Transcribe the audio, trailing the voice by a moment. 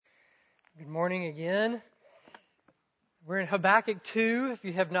Good morning again. We're in Habakkuk 2, if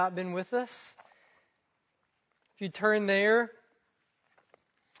you have not been with us. If you turn there,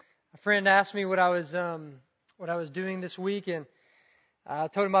 a friend asked me what I was doing this week, and I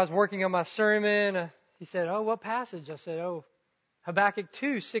told him I was working on my sermon. He said, "Oh, what passage?" I said, "Oh, Habakkuk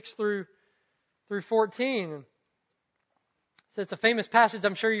 2, 6 through 14. So it's a famous passage.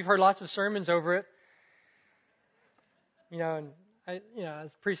 I'm sure you've heard lots of sermons over it. And I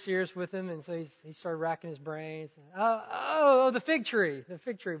was pretty serious with him, and so he started racking his brains. The fig tree. The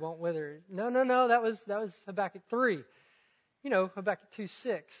fig tree won't wither. No, that was Habakkuk 3. Habakkuk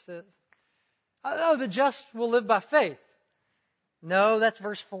 2:6. The just will live by faith. No, that's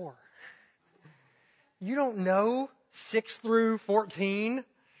verse 4. You don't know 6 through 14?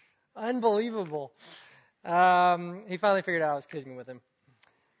 Unbelievable. He finally figured out I was kidding with him.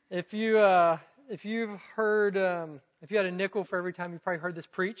 If you've heard, if you had a nickel for every time you probably heard this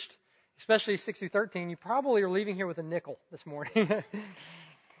preached, especially 6 through 13, you probably are leaving here with a nickel this morning.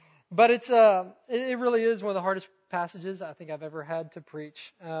 But it really is one of the hardest passages I think I've ever had to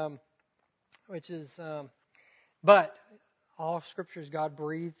preach, but all Scripture is God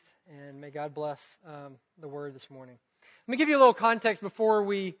breathed, and may God bless the Word this morning. Let me give you a little context before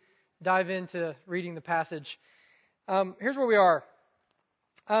we dive into reading the passage. Here's where we are.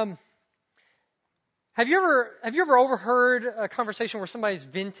 Have you ever overheard a conversation where somebody's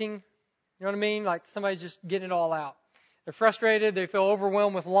venting? You know what I mean? Like somebody's just getting it all out. They're frustrated. They feel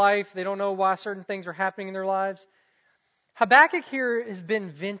overwhelmed with life. They don't know why certain things are happening in their lives. Habakkuk here has been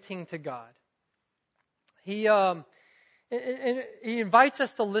venting to God. He invites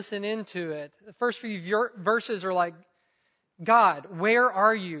us to listen into it. The first few verses are like, God, where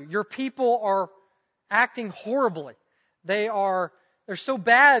are you? Your people are acting horribly. They're so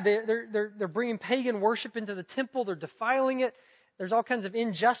bad. They're bringing pagan worship into the temple. They're defiling it. There's all kinds of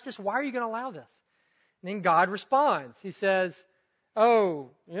injustice. Why are you going to allow this? And then God responds. He says, "Oh,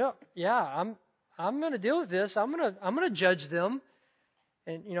 yeah, I'm going to deal with this. I'm going to judge them."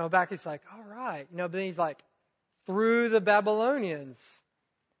 And Habakkuk's like, "All right." But then he's like, "Through the Babylonians,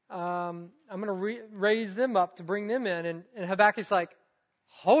 I'm going to raise them up to bring them in." And Habakkuk's like,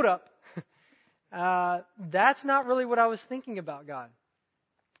 "Hold up. That's not really what I was thinking about, God.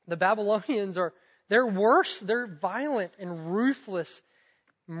 The Babylonians they're worse. They're violent and ruthless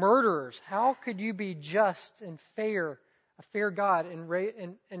murderers. How could you be just and fair, a fair God,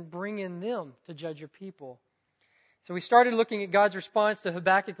 and bring in them to judge your people?" So we started looking at God's response to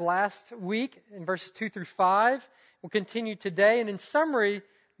Habakkuk last week in verses 2 through 5. We'll continue today. And in summary,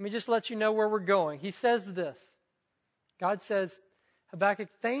 let me just let you know where we're going. He says this. God says, Habakkuk,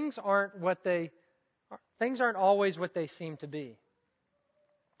 things aren't always what they seem to be.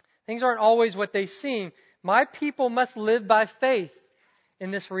 Things aren't always what they seem. My people must live by faith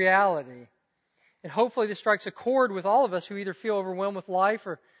in this reality. And hopefully this strikes a chord with all of us who either feel overwhelmed with life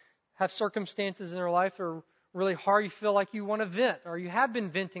or have circumstances in their life that are really hard. You feel like you want to vent, or you have been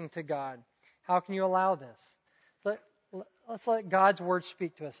venting to God. How can you allow this? Let's let God's Word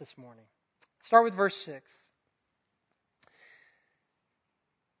speak to us this morning. Start with verse 6.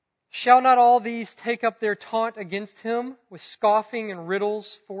 Shall not all these take up their taunt against him with scoffing and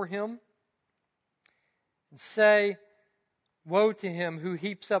riddles for him? And say, woe to him who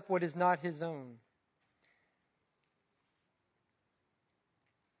heaps up what is not his own.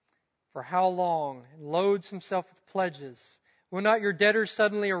 For how long? And loads himself with pledges. Will not your debtors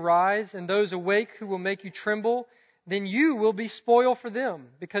suddenly arise, and those awake who will make you tremble? Then you will be spoil for them,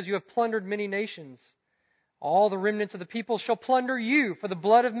 because you have plundered many nations. All the remnants of the people shall plunder you for the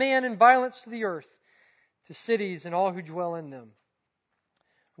blood of man and violence to the earth, to cities and all who dwell in them.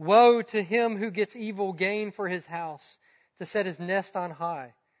 Woe to him who gets evil gain for his house, to set his nest on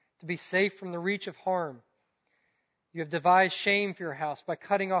high, to be safe from the reach of harm. You have devised shame for your house by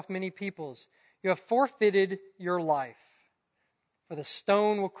cutting off many peoples. You have forfeited your life. For the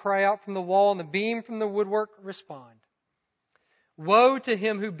stone will cry out from the wall, and the beam from the woodwork respond. Woe to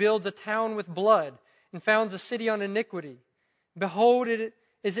him who builds a town with blood, and founds a city on iniquity. Behold,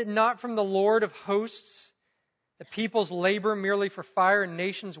 is it not from the Lord of hosts that peoples labor merely for fire and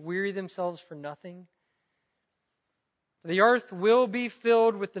nations weary themselves for nothing? The earth will be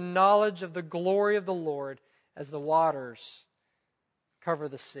filled with the knowledge of the glory of the Lord as the waters cover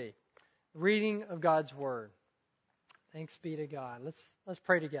the sea. Reading of God's Word. Thanks be to God. Let's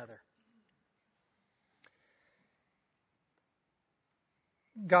pray together.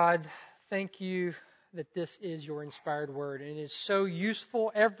 God, thank you that this is your inspired word, and it is so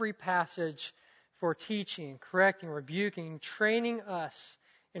useful, every passage, for teaching, correcting, rebuking, training us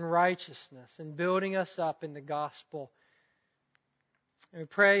in righteousness, and building us up in the gospel And we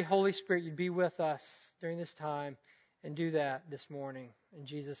pray, Holy Spirit, you'd be with us during this time and do that this morning. In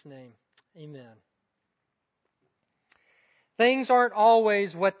Jesus' name, amen. Things aren't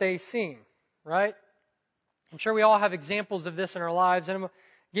always what they seem, right? I'm sure we all have examples of this in our lives, and I'm going to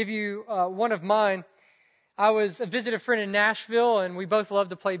give you one of mine. I visited a friend in Nashville, and we both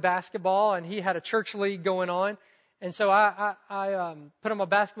loved to play basketball, and he had a church league going on. And so I put on my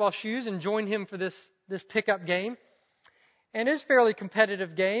basketball shoes and joined him for this pickup game. And it's a fairly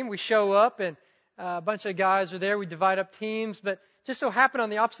competitive game. We show up, and a bunch of guys are there. We divide up teams, but just so happened on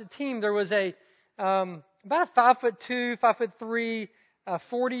the opposite team there was about a 5'2", 5'3",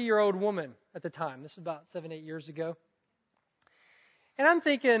 40-year-old woman at the time. This was about 7-8 years ago. And I'm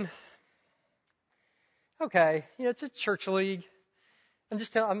thinking, okay, it's a church league.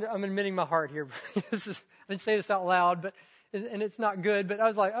 I'm admitting my heart here. I didn't say this out loud, and it's not good, but I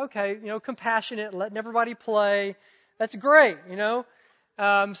was like, okay, compassionate, letting everybody play. That's great,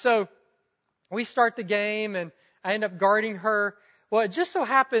 So we start the game, and I end up guarding her. Well, it just so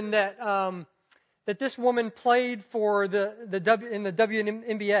happened that that this woman played for in the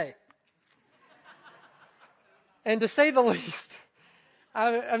WNBA. And to say the least,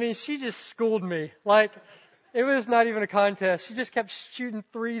 I mean, she just schooled me. Like, it was not even a contest. She just kept shooting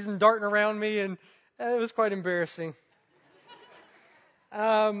threes and darting around me, and it was quite embarrassing.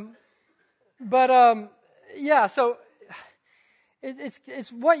 So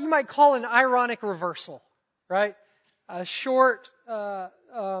it's what you might call an ironic reversal, right? A short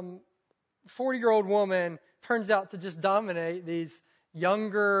 40-year-old woman turns out to just dominate these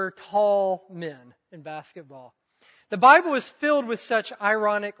younger, tall men in basketball. The Bible is filled with such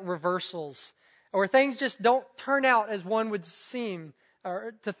ironic reversals, where things just don't turn out as one would seem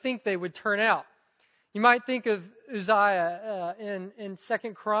or to think they would turn out. You might think of Uzziah in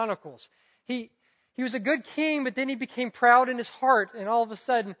 2 Chronicles. He was a good king, but then he became proud in his heart, and all of a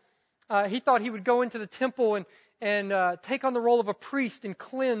sudden he thought he would go into the temple and take on the role of a priest and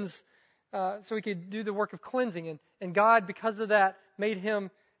cleanse, so he could do the work of cleansing. And God, because of that, made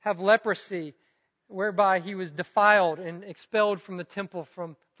him have leprosy, whereby he was defiled and expelled from the temple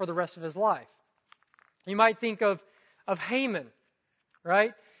for the rest of his life. You might think of Haman,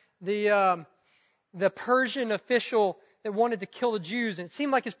 right? The Persian official that wanted to kill the Jews, and it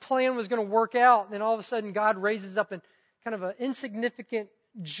seemed like his plan was going to work out, and then all of a sudden God raises up kind of an insignificant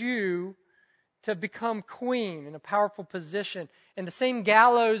Jew to become queen in a powerful position. And the same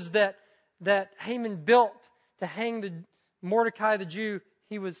gallows that Haman built to hang Mordecai the Jew,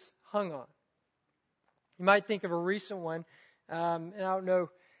 he was hung on. You might think of a recent one, and I don't know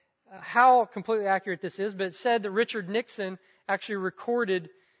how completely accurate this is, but it said that Richard Nixon actually recorded,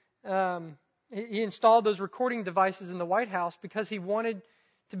 he installed those recording devices in the White House because he wanted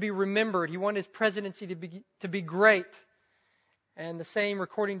to be remembered. He wanted his presidency to be great. And the same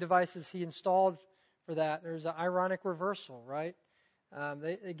recording devices he installed for that, there's an ironic reversal, right?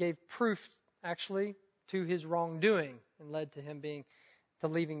 They gave proof, actually, to his wrongdoing and led to him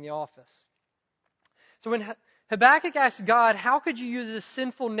leaving the office. So when Habakkuk asked God, how could you use this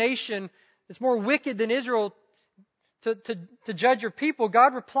sinful nation that's more wicked than Israel to judge your people?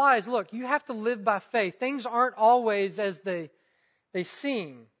 God replies, look, you have to live by faith. Things aren't always as they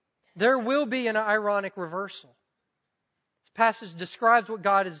seem. There will be an ironic reversal. This passage describes what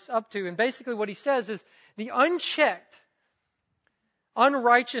God is up to, and basically what he says is the unchecked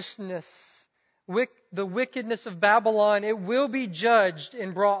unrighteousness, the wickedness of Babylon, it will be judged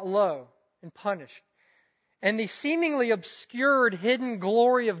and brought low and punished. And the seemingly obscured, hidden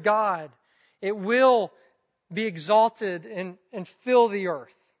glory of God, it will be exalted and fill the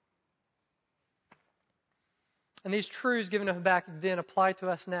earth. And these truths given to Habakkuk then apply to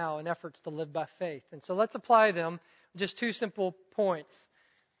us now in efforts to live by faith. And so let's apply them. Just two simple points.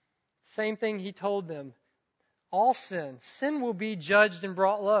 Same thing he told them. All sin will be judged and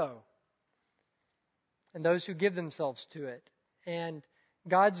brought low. And those who give themselves to it. And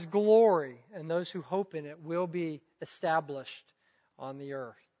God's glory and those who hope in it will be established on the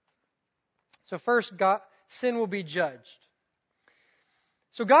earth. So first, sin will be judged.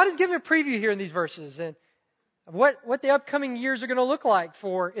 So God has given a preview here in these verses and what the upcoming years are going to look like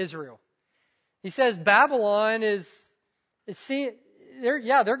for Israel. He says Babylon they're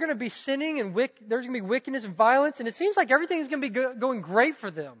going to be sinning and there's going to be wickedness and violence, and it seems like everything's going to be going great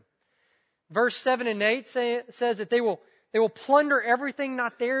for them. Verse 7 and 8 says that they will plunder everything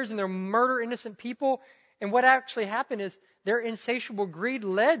not theirs, and they'll murder innocent people. And what actually happened is their insatiable greed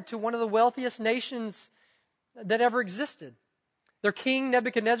led to one of the wealthiest nations that ever existed. Their king,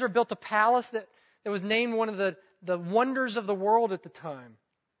 Nebuchadnezzar, built a palace that was named one of the wonders of the world at the time.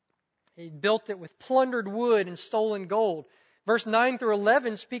 He built it with plundered wood and stolen gold. Verse 9 through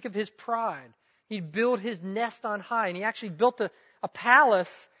 11 speak of his pride. He'd build his nest on high, and he actually built a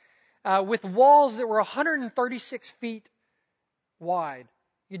palace with walls that were 136 feet wide.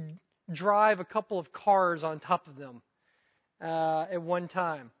 You'd drive a couple of cars on top of them at one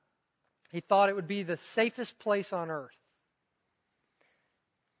time. He thought it would be the safest place on earth.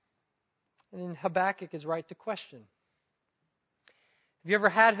 And then Habakkuk is right to question. Have you ever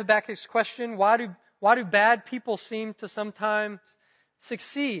had Habakkuk's question? Why do bad people seem to sometimes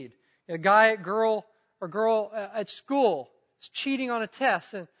succeed? A guy or girl at school is cheating on a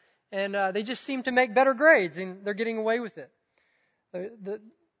test, and they just seem to make better grades, and they're getting away with it.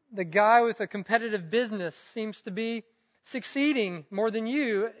 The guy with a competitive business seems to be succeeding more than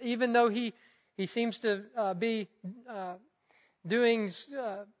you, even though he seems to be doing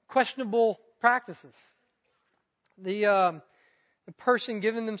questionable practices. The person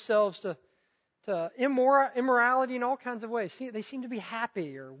giving themselves to immorality in all kinds of ways. They seem to be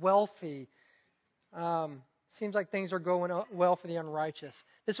happy or wealthy. Seems like things are going well for the unrighteous.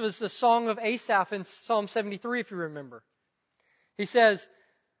 This was the song of Asaph in Psalm 73, if you remember. He says,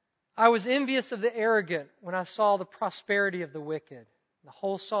 I was envious of the arrogant when I saw the prosperity of the wicked. The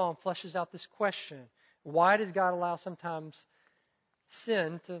whole psalm fleshes out this question. Why does God allow sometimes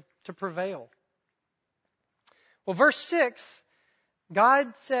sin to prevail? Well, verse 6, God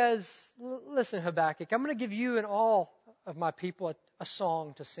says, listen, Habakkuk, I'm going to give you and all of my people a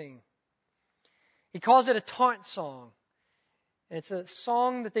song to sing. He calls it a taunt song. And it's a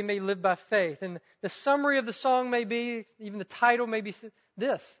song that they may live by faith. And the summary of the song may be, even the title may be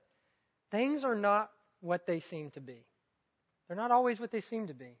this. Things are not what they seem to be. They're not always what they seem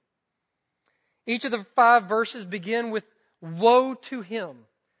to be. Each of the 5 verses begin with woe to him.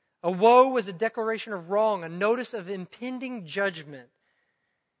 A woe was a declaration of wrong, a notice of impending judgment.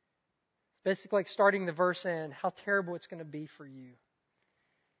 It's basically like starting the verse and how terrible it's going to be for you.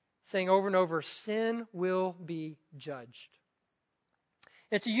 Saying over and over, sin will be judged.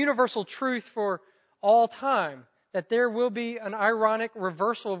 It's a universal truth for all time that there will be an ironic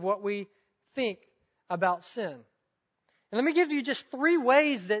reversal of what we think about sin. And let me give you just 3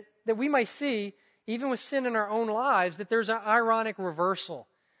 ways that we may see, even with sin in our own lives, that there's an ironic reversal.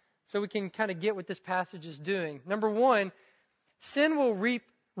 So we can kind of get what this passage is doing. Number 1, sin will reap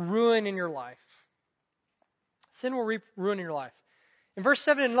ruin in your life. Sin will reap ruin in your life. In verse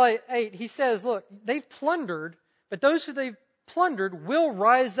 7 and 8, he says, look, they've plundered, but those who they've plundered will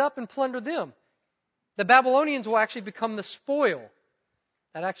rise up and plunder them. The Babylonians will actually become the spoil.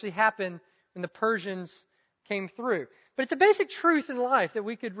 That actually happened when the Persians came through. But it's a basic truth in life that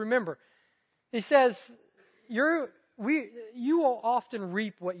we could remember. He says, you will often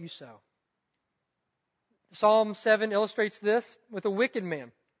reap what you sow. Psalm 7 illustrates this with a wicked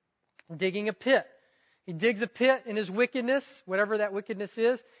man digging a pit. He digs a pit in his wickedness, whatever that wickedness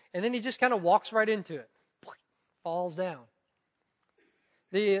is, and then he just kind of walks right into it. Falls down.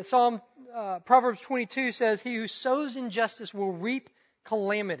 The Proverbs 22 says, he who sows injustice will reap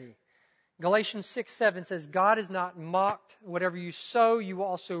calamity. Galatians 6:7 says, God is not mocked. Whatever you sow, you will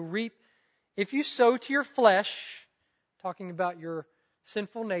also reap. If you sow to your flesh, talking about your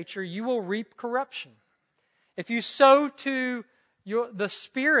sinful nature, you will reap corruption. If you sow to the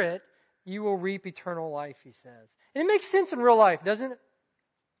Spirit, you will reap eternal life, he says. And it makes sense in real life, doesn't it?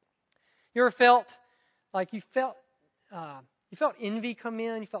 You ever felt like you felt envy come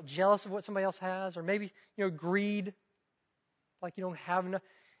in, you felt jealous of what somebody else has, or maybe, greed, like you don't have enough.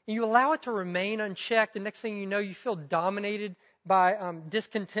 And you allow it to remain unchecked, and next thing you know, you feel dominated by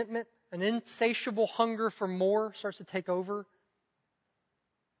discontentment. An insatiable hunger for more starts to take over.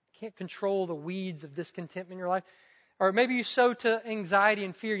 Can't control the weeds of discontentment in your life. Or maybe you sow to anxiety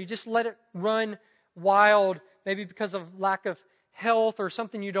and fear. You just let it run wild, maybe because of lack of health or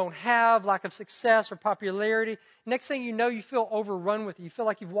something you don't have, lack of success or popularity. Next thing you know, you feel overrun with it. You feel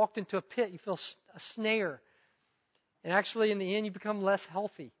like you've walked into a pit. You feel a snare. And actually, in the end, you become less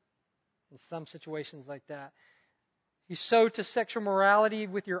healthy in some situations like that. You sow to sexual morality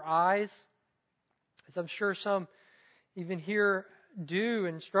with your eyes, as I'm sure some even here do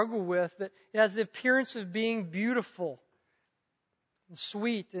and struggle with, but it has the appearance of being beautiful and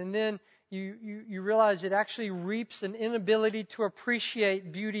sweet. And then you realize it actually reaps an inability to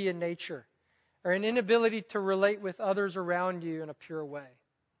appreciate beauty in nature, or an inability to relate with others around you in a pure way.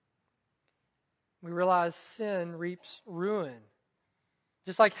 We realize sin reaps ruin.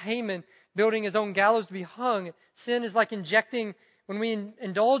 Just like Haman building his own gallows to be hung, sin is like injecting, when we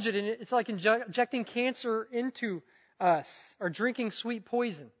indulge it, it's like injecting cancer into us, or drinking sweet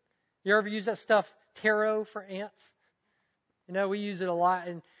poison. You ever use that stuff, taro, for ants? We use it a lot,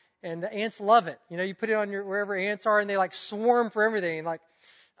 and And the ants love it. You put it on wherever ants are, and they like swarm for everything. And like,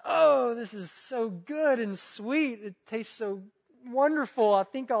 oh, this is so good and sweet. It tastes so wonderful. I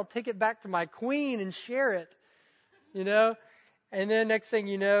think I'll take it back to my queen and share it. And then next thing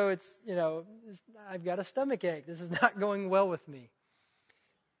you know, I've got a stomach ache. This is not going well with me.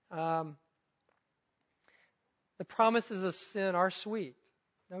 The promises of sin are sweet,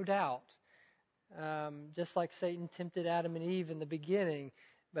 no doubt. Just like Satan tempted Adam and Eve in the beginning,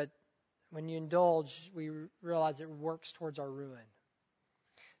 but when you indulge, we realize it works towards our ruin.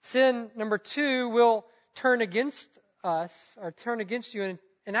 Sin number 2 will turn against us, or turn against you,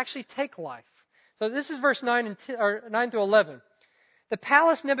 and actually take life. So this is verse 9 through 11. The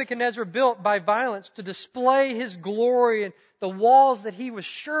palace Nebuchadnezzar built by violence to display his glory and the walls that he was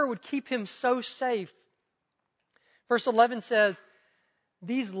sure would keep him so safe. Verse 11 says,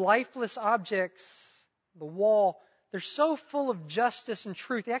 these lifeless objects, the wall, they're so full of justice and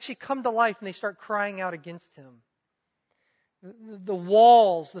truth. They actually come to life and they start crying out against him. The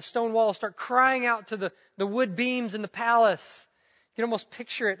walls, the stone walls, start crying out to the wood beams in the palace. You can almost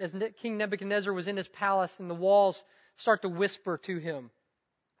picture it as King Nebuchadnezzar was in his palace and the walls start to whisper to him.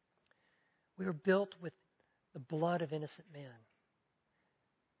 We are built with the blood of innocent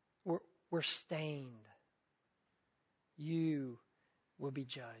men. We're stained. You will be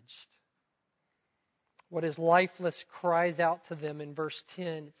judged. What is lifeless cries out to them in verse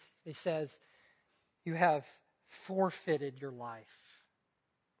 10. It says, you have forfeited your life.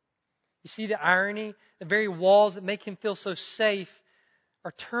 You see the irony? The very walls that make him feel so safe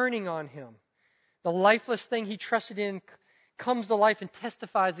are turning on him. The lifeless thing he trusted in comes to life and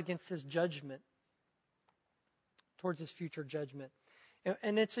testifies against his judgment, towards his future judgment.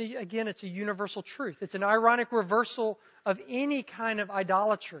 And it's a universal truth. It's an ironic reversal of any kind of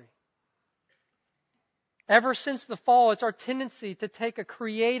idolatry. Ever since the fall, it's our tendency to take a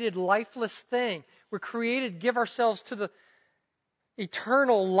created, lifeless thing. We're created to give ourselves to the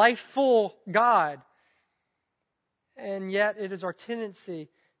eternal, life-full God. And yet it is our tendency,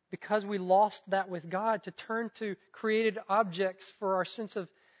 because we lost that with God, to turn to created objects for our sense of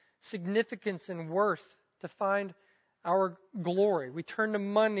significance and worth, to find our glory. We turn to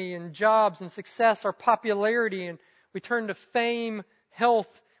money and jobs and success, our popularity, and we turn to fame,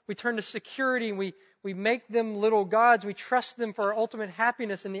 health. We turn to security, and we make them little gods. We trust them for our ultimate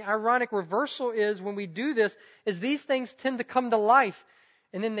happiness. And the ironic reversal is, when we do this, is these things tend to come to life,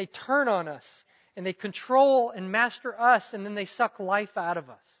 and then they turn on us, and they control and master us, and then they suck life out of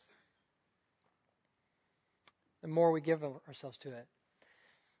us. The more we give ourselves to it.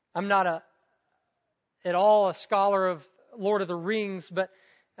 I'm not at all a scholar of Lord of the Rings, but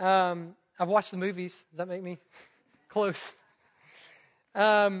I've watched the movies. Does that make me close?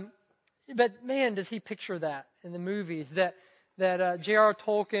 But man, does he picture that in the movies, that J.R.R.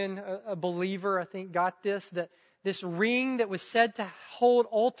 Tolkien, a believer, I think, got that this ring that was said to hold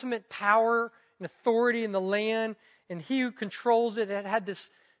ultimate power and authority in the land, and he who controls it had this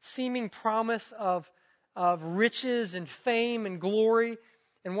seeming promise of riches and fame and glory.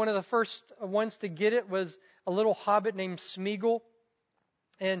 And one of the first ones to get it was a little hobbit named Smeagol.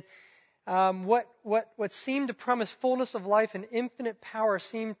 And what seemed to promise fullness of life and infinite power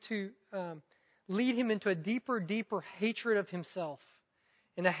seemed to lead him into a deeper hatred of himself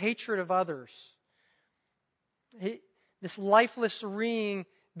and a hatred of others. This lifeless ring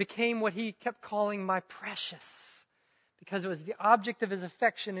became what he kept calling my precious, because it was the object of his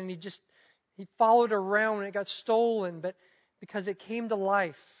affection, and he followed around when it got stolen, but because it came to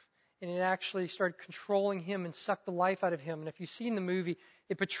life and it actually started controlling him and sucked the life out of him. And if you've seen the movie,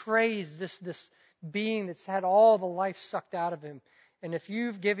 it portrays this being that's had all the life sucked out of him. And if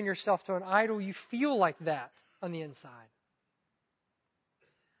you've given yourself to an idol, you feel like that on the inside.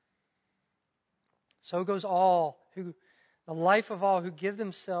 So goes the life of all who give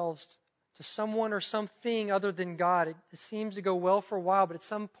themselves to someone or something other than God. It seems to go well for a while, but at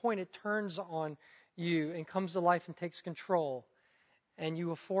some point it turns on you and comes to life and takes control. And you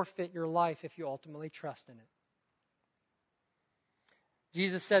will forfeit your life if you ultimately trust in it.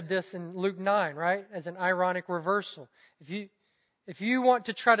 Jesus said this in Luke 9, right? As an ironic reversal. If you want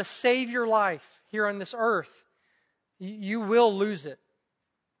to try to save your life here on this earth, you will lose it.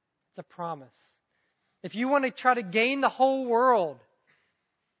 It's a promise. If you want to try to gain the whole world,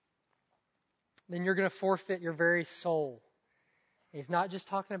 then you're going to forfeit your very soul. He's not just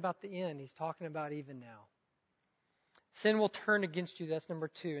talking about the end. He's talking about even now. Sin will turn against you. That's number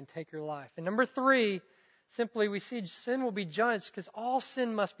 2, and take your life. And number 3, simply we see sin will be judged because all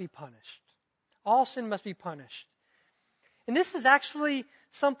sin must be punished. All sin must be punished. And this is actually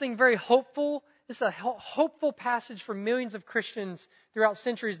something very hopeful. This is a hopeful passage for millions of Christians throughout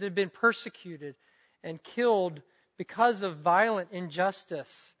centuries that have been persecuted and killed because of violent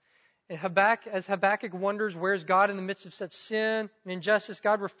injustice. And as Habakkuk wonders, where's God in the midst of such sin and injustice,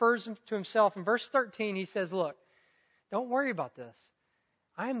 God refers to himself. In verse 13, he says, look, don't worry about this.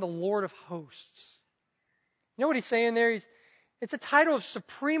 I am the Lord of hosts. You know what he's saying there? It's a title of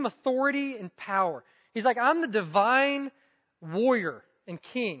supreme authority and power. He's like, I'm the divine warrior and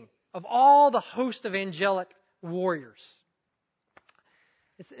king of all the host of angelic warriors.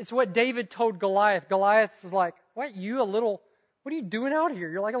 It's what David told Goliath. Goliath is like, what are you doing out here?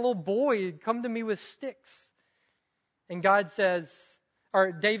 You're like a little boy. Come to me with sticks. And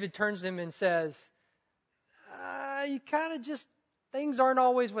David turns to him and says, you kind of things aren't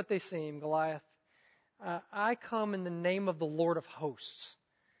always what they seem, Goliath. I come in the name of the Lord of hosts.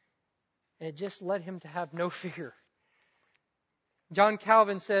 And it just led him to have no fear. John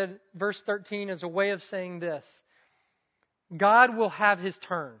Calvin said, verse 13 is a way of saying this: God will have his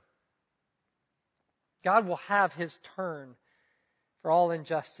turn. God will have his turn for all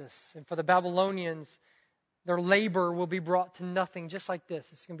injustice. And for the Babylonians, their labor will be brought to nothing, just like this.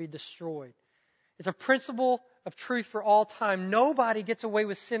 It's going to be destroyed. It's a principle of truth for all time. Nobody gets away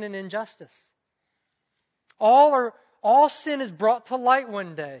with sin and injustice. All sin is brought to light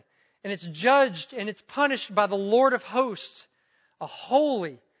one day, and it's judged and it's punished by the Lord of hosts, a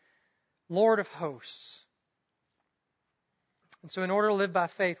holy Lord of hosts. And so in order to live by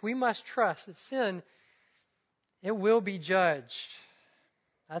faith, we must trust that sin, it will be judged.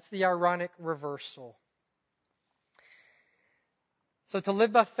 That's the ironic reversal. So to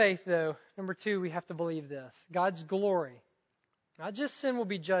live by faith, though, number 2, we have to believe this: God's glory. Not just sin will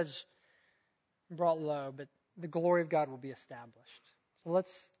be judged and brought low, but the glory of God will be established. So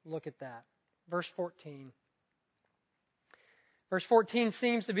let's look at that. Verse 14. Verse 14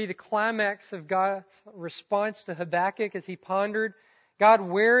 seems to be the climax of God's response to Habakkuk as he pondered, God,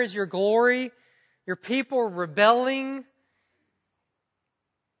 where is your glory? Your people are rebelling.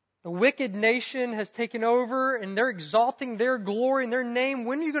 The wicked nation has taken over and they're exalting their glory and their name.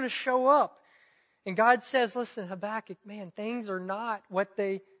 When are you going to show up? And God says, listen, Habakkuk, man, things are not what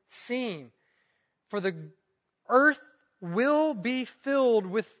they seem. For the earth will be filled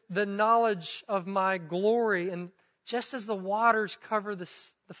with the knowledge of my glory, and just as the waters cover the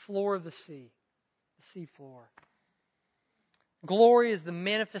floor of the sea floor. Glory is the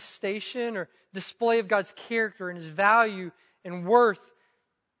manifestation or display of God's character and His value and worth.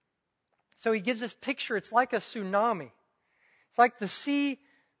 So He gives this picture. It's like a tsunami. It's like the sea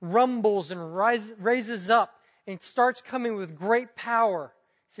rumbles and raises up and it starts coming with great power.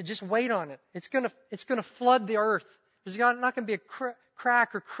 He said, just wait on it. It's going to flood the earth. There's not going to be a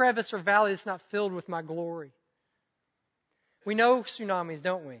crack or crevice or valley that's not filled with my glory. We know tsunamis,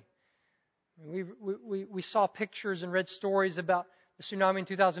 don't we? We saw pictures and read stories about the tsunami in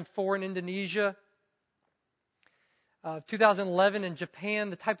 2004 in Indonesia, 2011 in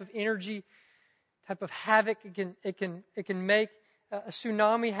Japan, the type of energy, type of havoc it can make. A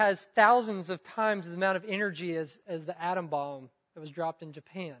tsunami has thousands of times the amount of energy as the atom bomb that was dropped in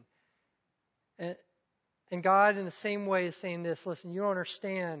Japan. And God, in the same way, is saying this: listen, you don't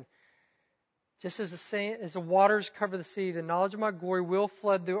understand. Just as the waters cover the sea, the knowledge of my glory will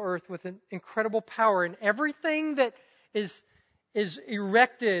flood the earth with an incredible power. And everything that is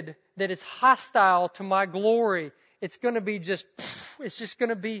erected that is hostile to my glory, it's going to be it's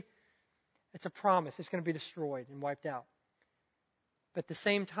a promise. It's going to be destroyed and wiped out. But at the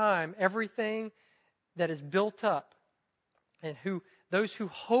same time, everything that is built up and those who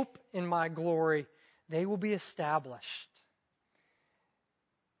hope in my glory, they will be established.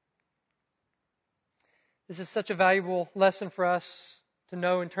 This is such a valuable lesson for us to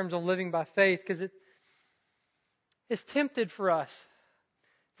know in terms of living by faith, because it's tempted for us,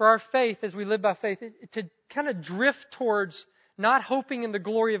 for our faith as we live by faith, to kind of drift towards not hoping in the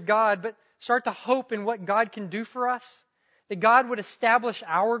glory of God, but start to hope in what God can do for us, that God would establish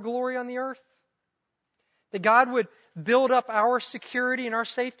our glory on the earth, that God would build up our security and our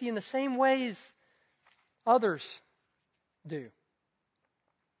safety in the same ways others do.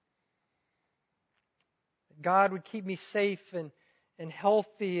 God would keep me safe and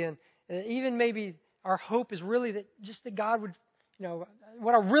healthy, and even maybe our hope is really that God would,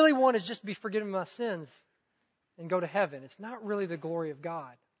 what I really want is just to be forgiven of my sins and go to heaven. It's not really the glory of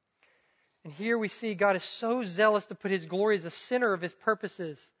God. And here we see God is so zealous to put His glory as the center of His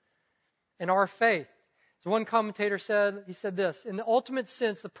purposes in our faith. As one commentator said, he said this: in the ultimate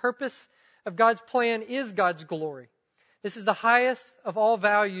sense, the purpose of God's plan is God's glory. This is the highest of all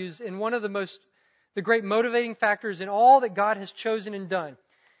values and one of the great motivating factors in all that God has chosen and done.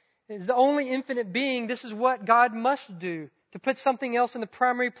 is the only infinite being, this is what God must do. To put something else in the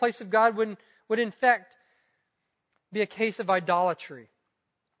primary place of God would in fact be a case of idolatry.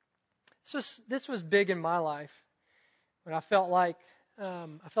 This was big in my life when I felt like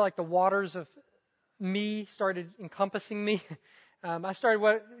the waters of me started encompassing me. I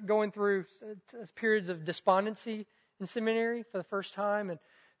started going through periods of despondency in seminary for the first time, and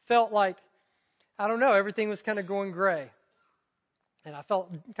felt like, I don't know, everything was kind of going gray. And I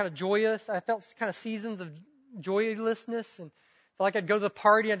felt kind of joyous. I felt kind of seasons of joylessness, and felt like I'd go to the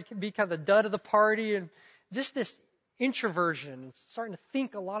party, I'd be kind of the dud of the party, and just this introversion, and starting to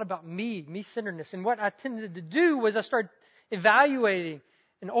think a lot about me-centeredness. And what I tended to do was I started evaluating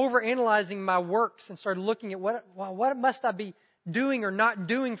and overanalyzing my works, and started looking at what must I be doing or not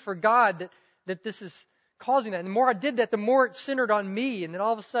doing for God that this is causing that. And the more I did that, the more it centered on me. And then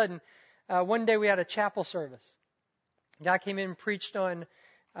all of a sudden, one day we had a chapel service. A guy came in and preached on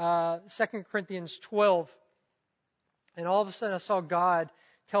 2 Corinthians 12. And all of a sudden I saw God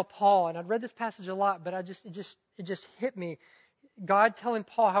tell Paul, and I'd read this passage a lot, but it just hit me. God telling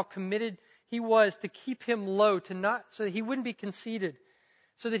Paul how committed he was to keep him low, so that he wouldn't be conceited,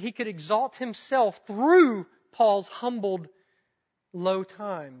 so that he could exalt himself through Paul's humbled low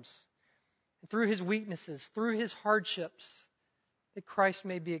times, through his weaknesses, through his hardships, that Christ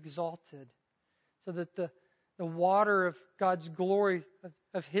may be exalted, so that the water of God's glory,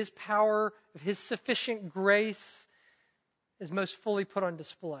 of His power, of His sufficient grace is most fully put on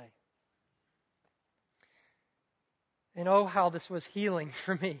display. And oh, how this was healing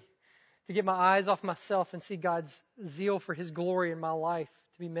for me, to get my eyes off myself and see God's zeal for His glory in my life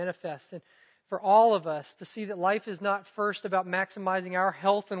to be manifest. And for all of us to see that life is not first about maximizing our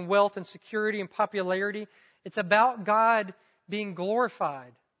health and wealth and security and popularity. It's about God being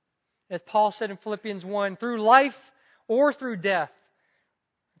glorified. As Paul said in Philippians 1, through life or through death,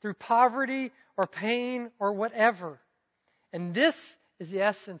 through poverty or pain or whatever. And this is the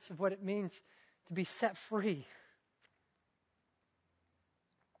essence of what it means to be set free.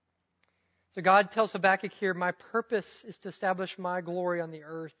 So God tells Habakkuk here, my purpose is to establish my glory on the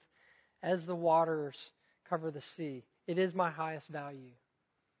earth as the waters cover the sea. It is my highest value.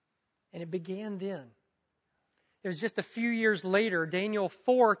 And it began then. It was just a few years later, Daniel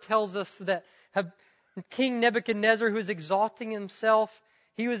 4 tells us that King Nebuchadnezzar, who was exalting himself,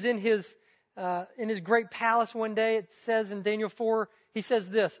 he was in his great palace one day. It says in Daniel 4, he says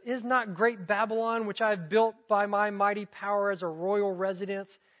this, is not great Babylon, which I have built by my mighty power as a royal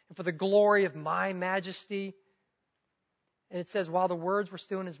residence, and for the glory of my majesty? And it says, while the words were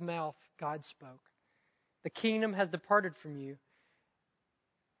still in his mouth, God spoke. The kingdom has departed from you.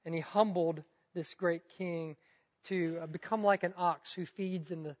 And he humbled this great king to become like an ox who feeds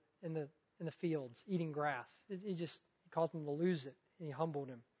in the fields, eating grass. He caused him to lose it, and he humbled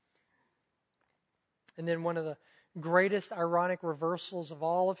him. And then one of the greatest ironic reversals of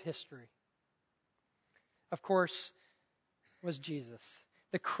all of history, of course, was Jesus.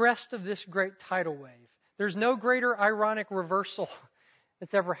 The crest of this great tidal wave. There's no greater ironic reversal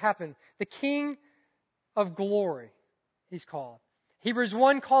that's ever happened. The King of Glory, he's called. Hebrews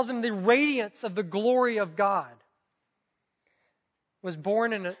 1 calls him the radiance of the glory of God. Was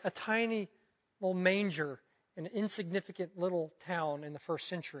born in a tiny little manger in an insignificant little town in the first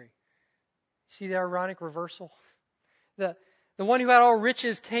century. See the ironic reversal? The one who had all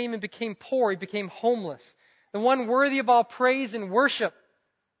riches came and became poor. He became homeless. The one worthy of all praise and worship.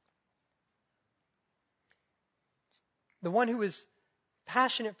 The one who was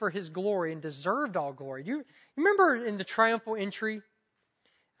passionate for His glory and deserved all glory. You remember in the triumphal entry,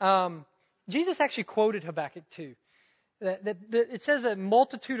 Jesus actually quoted Habakkuk 2. That it says that a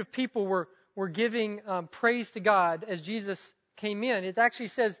multitude of people were giving praise to God as Jesus came in. It actually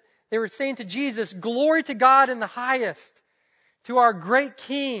says they were saying to Jesus, glory to God in the highest, to our great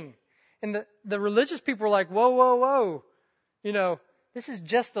King. And the religious people were like, whoa, whoa, whoa. You know, this is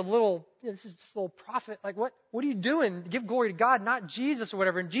just a little prophet. Like, what are you doing? Give glory to God, not Jesus or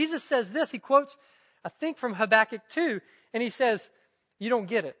whatever. And Jesus says this. He quotes, I think, from Habakkuk 2. And he says, you don't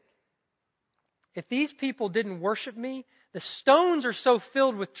get it. If these people didn't worship me, the stones are so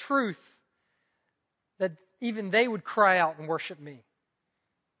filled with truth that even they would cry out and worship me.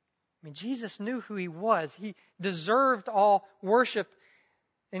 I mean, Jesus knew who He was. He deserved all worship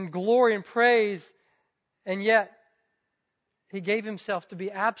and glory and praise, and yet He gave Himself to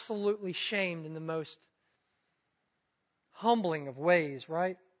be absolutely shamed in the most humbling of ways,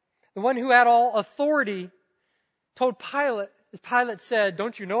 right? The one who had all authority told Pilate, as Pilate said,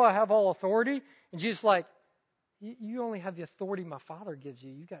 don't you know I have all authority? And Jesus like, you only have the authority my Father gives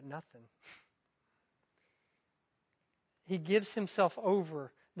you. You got nothing. He gives Himself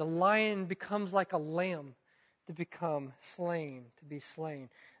over The lion becomes like a lamb to become slain, to be slain.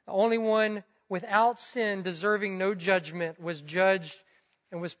 The only one without sin, deserving no judgment, was judged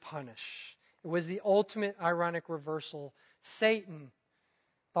and was punished. It was the ultimate ironic reversal. Satan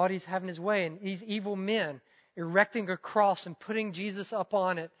thought he's having his way, and these evil men erecting a cross and putting Jesus up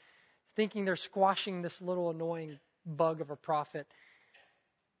on it, thinking they're squashing this little annoying bug of a prophet.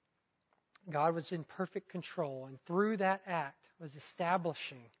 God was in perfect control, and through that act was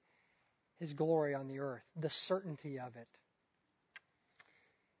establishing His glory on the earth, the certainty of it.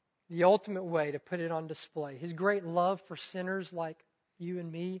 The ultimate way to put it on display. His great love for sinners like you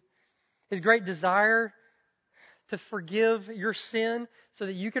and me. His great desire to forgive your sin so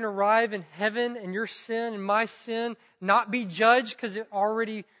that you can arrive in heaven and your sin and my sin not be judged because it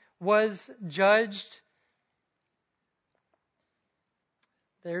already was judged.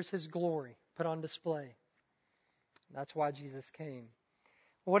 There's His glory put on display. That's why Jesus came.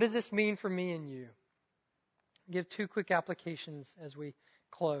 What does this mean for me and you? I'll give two quick applications as we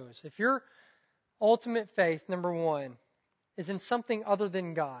close. If your ultimate faith, number one, is in something other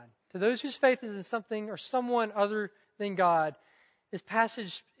than God, to those whose faith is in something or someone other than God, this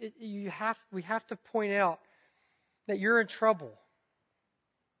passage, we have to point out that you're in trouble.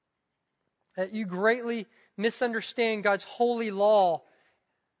 That you greatly misunderstand God's holy law.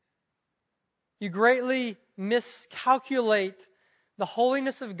 You greatly miscalculate the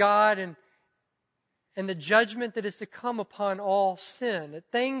holiness of God and the judgment that is to come upon all sin.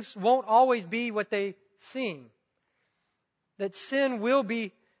 That things won't always be what they seem. That sin will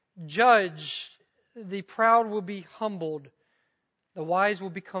be judged. The proud will be humbled. The wise will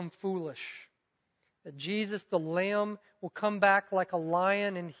become foolish. That Jesus, the Lamb, will come back like a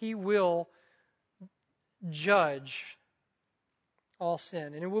lion and He will judge all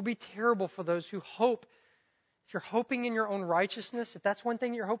sin. And it will be terrible for those who hope. If you're hoping in your own righteousness, if that's one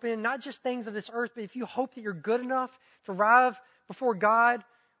thing you're hoping in, not just things of this earth, but if you hope that you're good enough to arrive before God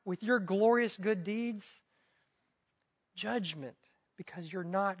with your glorious good deeds, judgment, because you're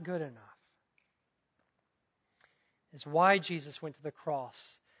not good enough. Is why Jesus went to the cross.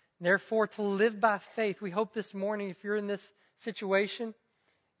 Therefore, to live by faith, we hope this morning, if you're in this situation,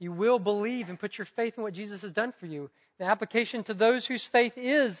 you will believe and put your faith in what Jesus has done for you. The application to those whose faith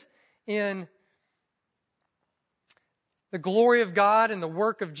is in the glory of God and the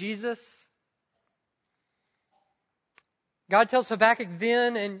work of Jesus. God tells Habakkuk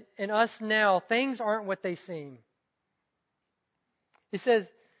then and us now, things aren't what they seem. He says,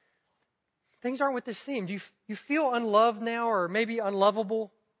 things aren't what they seem. Do you feel unloved now or maybe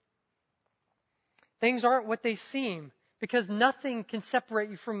unlovable? Things aren't what they seem because nothing can separate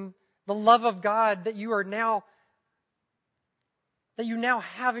you from the love of God that you now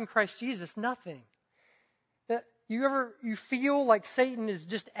have in Christ Jesus. Nothing. That you feel like Satan is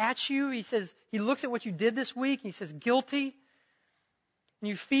just at you. He says, he looks at what you did this week and he says, guilty. And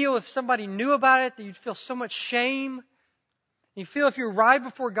you feel if somebody knew about it that you'd feel so much shame. And you feel if you arrive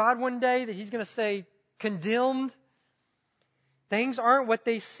before God one day that He's going to say, condemned. Things aren't what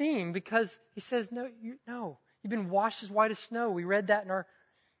they seem because He says, no, you've been washed as white as snow. We read that in our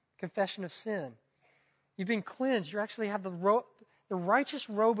confession of sin. You've been cleansed. You actually have the righteous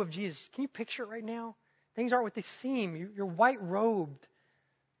robe of Jesus. Can you picture it right now? Things aren't what they seem. You're white robed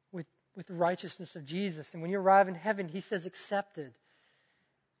with the righteousness of Jesus. And when you arrive in heaven, He says accepted.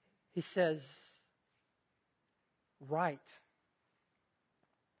 He says right.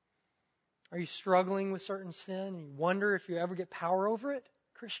 Are you struggling with certain sin and you wonder if you ever get power over it,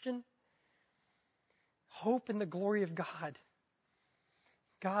 Christian? Hope in the glory of God.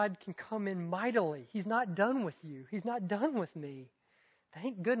 God can come in mightily. He's not done with you. He's not done with me.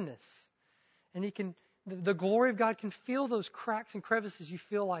 Thank goodness. And the glory of God can fill those cracks and crevices you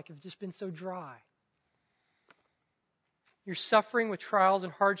feel like have just been so dry. You're suffering with trials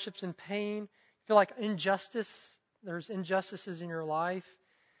and hardships and pain. You feel like there's injustices in your life.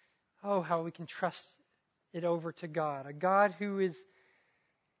 Oh, how we can trust it over to God. A God who's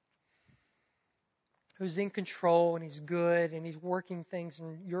in control and He's good and He's working things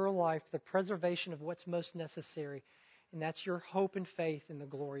in your life, the preservation of what's most necessary. And that's your hope and faith in the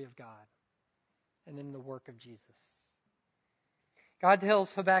glory of God and in the work of Jesus. God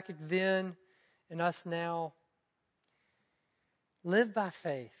tells Habakkuk then and us now, live by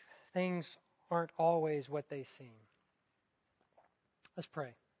faith. Things aren't always what they seem. Let's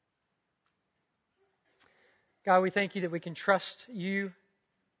pray. God, we thank You that we can trust You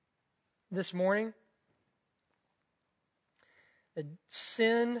this morning. That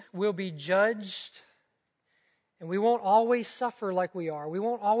sin will be judged, and we won't always suffer like we are. We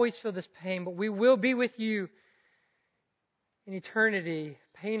won't always feel this pain, but we will be with You in eternity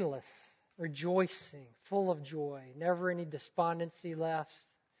painless, rejoicing, full of joy, never any despondency left,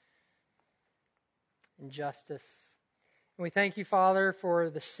 injustice. And we thank you, Father, for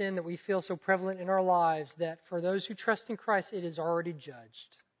the sin that we feel so prevalent in our lives, that for those who trust in Christ, it is already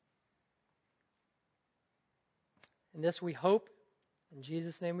judged. And this we hope. In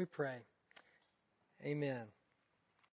Jesus' name we pray. Amen.